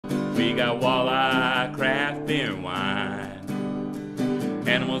We got walleye, craft beer and wine.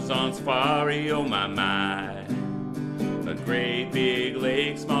 Animals on safari, oh my my. A great big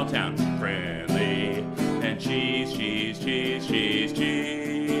lake, small town friendly. And cheese, cheese, cheese, cheese,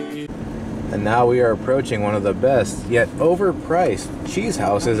 cheese. And now we are approaching one of the best, yet overpriced, cheese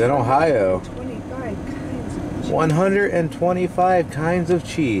houses in Ohio. 125 kinds of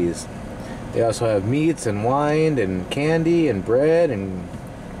cheese. They also have meats and wine and candy and bread and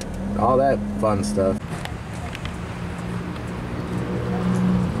all that fun stuff.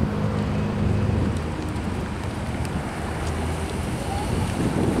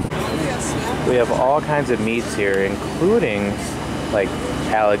 We have all kinds of meats here, including like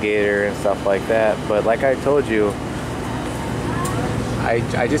alligator and stuff like that. But like I told you,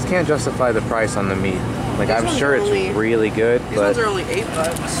 I just can't justify the price on the meat. Like, I'm sure it's really good, these but ones are only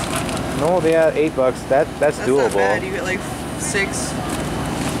 $8. no, they are $8. That's doable. Not bad. You get like 6.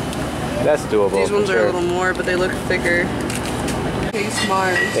 That's doable. These ones are a little more, but they look thicker. Taste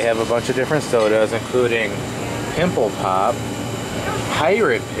Mars. They have a bunch of different sodas, including Pimple Pop,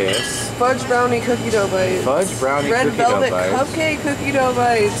 Pirate Piss, Fudge Brownie Cookie Dough Bites. Fudge Brownie Red Cookie Dough Velvet Bites. Cupcake Cookie Dough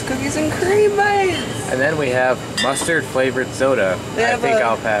Bites. Cookies and Cream Bites. And then we have mustard flavored soda. I think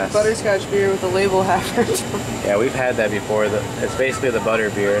I'll pass. Butterscotch beer with a label half. Yeah, we've had that before. It's basically the butter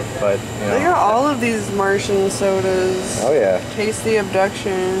beer, but you know. They got all of these Martian sodas. Oh yeah. Tasty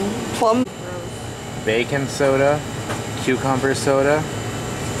Abduction. Plum. Bacon soda, cucumber soda.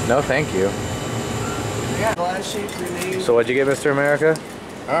 No, thank you. Yeah, glass shaped grenade. So what'd you get, Mr. America?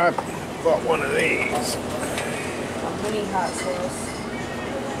 I bought one of these. A mini hot sauce.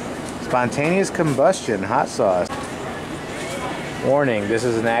 Spontaneous combustion hot sauce. Warning, this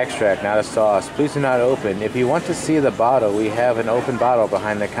is an extract, not a sauce. Please do not open. If you want to see the bottle, we have an open bottle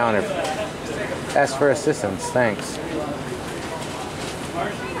behind the counter. Ask for assistance. Thanks.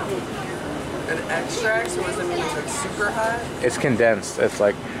 An extract, so what does it mean? It's super hot? It's condensed. It's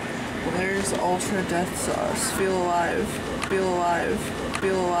like... Well, there's Ultra Death Sauce. Feel alive. Feel alive.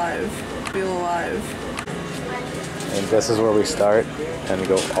 Feel alive. Feel alive. And this is where we start and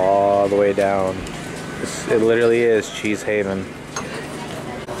go all the way down. It literally is Cheese Haven.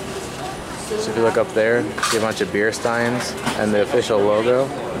 So if you look up there, you see a bunch of beer steins and the official logo,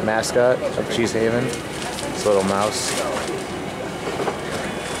 mascot of Cheese Haven. This little mouse.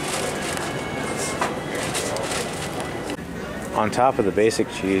 On top of the basic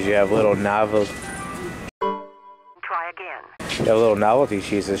cheese, you have little novelty. Try again. You have little novelty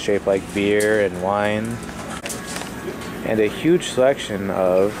cheeses shaped like beer and wine. And a huge selection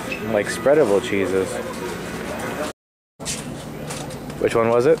of like spreadable cheeses. Which one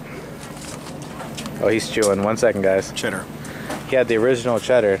was it? Oh, he's chewing. 1 second, guys. Cheddar. He had the original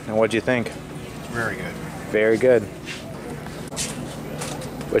cheddar. And what'd you think? Very good. Very good.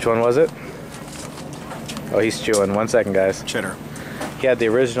 Which one was it? Oh, he's chewing. 1 second, guys. Cheddar. He had the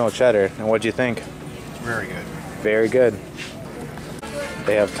original cheddar. And what'd you think? Very good. Very good.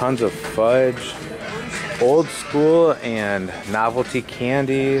 They have tons of fudge, old school and novelty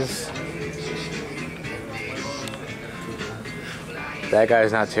candies. That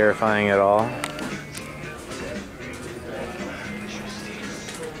guy's not terrifying at all.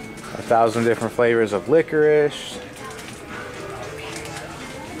 1,000 different flavors of licorice.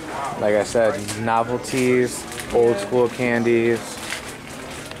 Like I said, novelties, old school candies.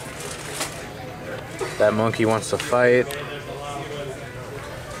 That monkey wants to fight.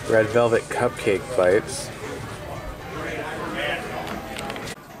 Red Velvet Cupcake Bites.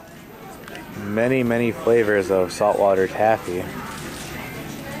 Many, many flavors of saltwater taffy.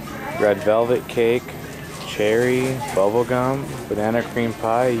 Red Velvet Cake, cherry, bubblegum, banana cream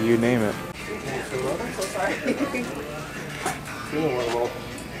pie, you name it.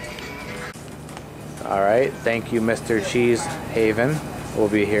 Alright, thank you, Mr. Cheese Haven. We'll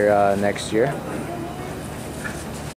be here next year.